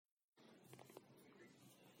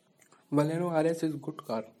Valeno RS is good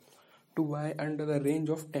car to buy under the range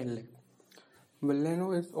of 10 lakh.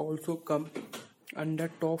 Valeno is also come under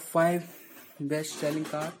top 5 best selling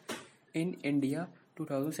car in India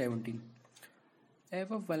 2017.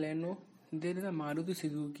 Above Valeno, there is a Maruti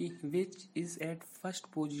Suzuki which is at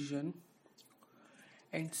first position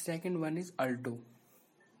and second one is Alto.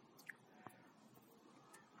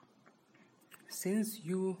 Since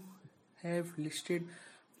you have listed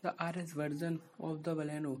the RS version of the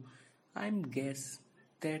Valeno, I'm guess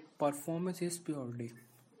that performance is purely.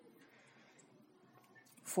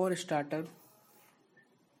 For a starter,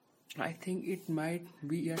 I think it might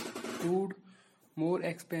be a tood more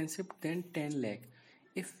expensive than 10 lakh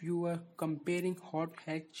if you are comparing hot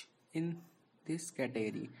hatch in this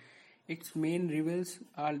category. Its main rivals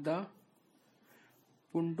are the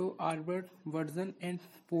Punto Arbor version and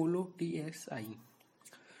Polo TSI.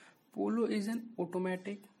 Polo is an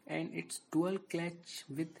automatic and it's dual clutch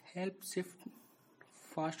with help shift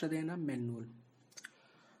faster than a manual.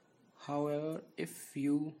 However, if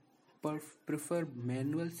you prefer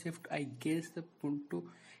manual shift, I guess the Punto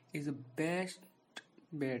is the best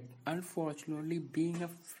bet. Unfortunately, being a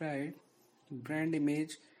fried brand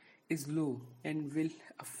image is low and will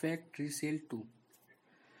affect resale too.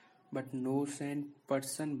 But no sane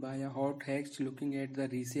person buy a hot hatch looking at the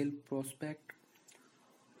resale prospect.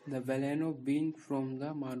 The Valeno being from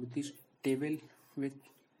the Maruti stable with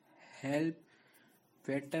help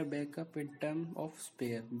better backup in terms of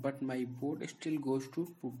spare, but my vote still goes to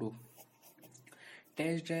Punto.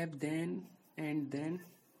 Test drive then and then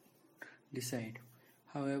decide.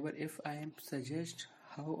 However, if I am suggest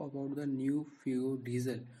how about the new Figo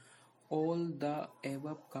diesel? All the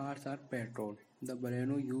above cars are petrol. The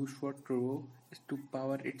Baleno used for turbo is to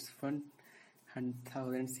power its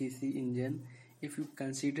 1000cc engine. If you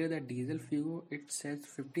consider the diesel Figo, it says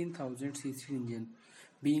 15,000cc engine.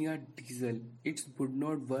 Being a diesel, it would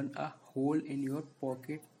not burn a hole in your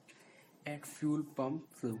pocket at fuel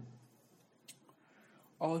pump flow.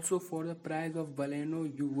 Also, for the price of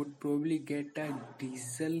Baleno, you would probably get a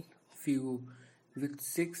diesel Figo with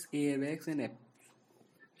 6 airbags and a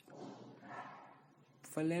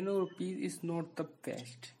Baleno rupees is not the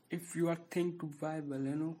best. If you are thinking to buy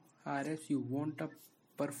Baleno RS, you want a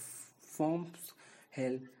performs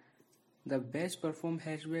hell. The best perform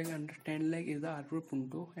hatchback under 10 lakh is the Arbor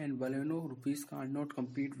Punto, and Baleno rupees cannot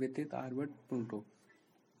compete with it Arbor Punto.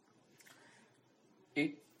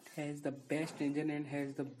 It has the best engine and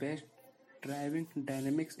has the best driving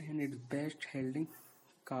dynamics and its best handling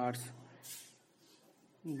cars.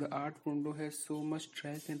 The Art Punto has so much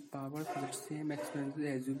track and power for the same expenses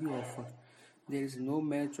as SUV offer. There is no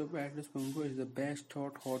match of Atlas Punto is the best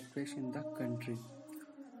thought hotbase in the country.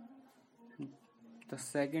 The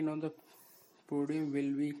second on the podium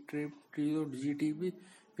will be Trio GTB,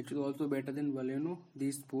 which is also better than Valeno.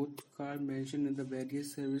 These both cars mentioned in the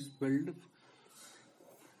various service build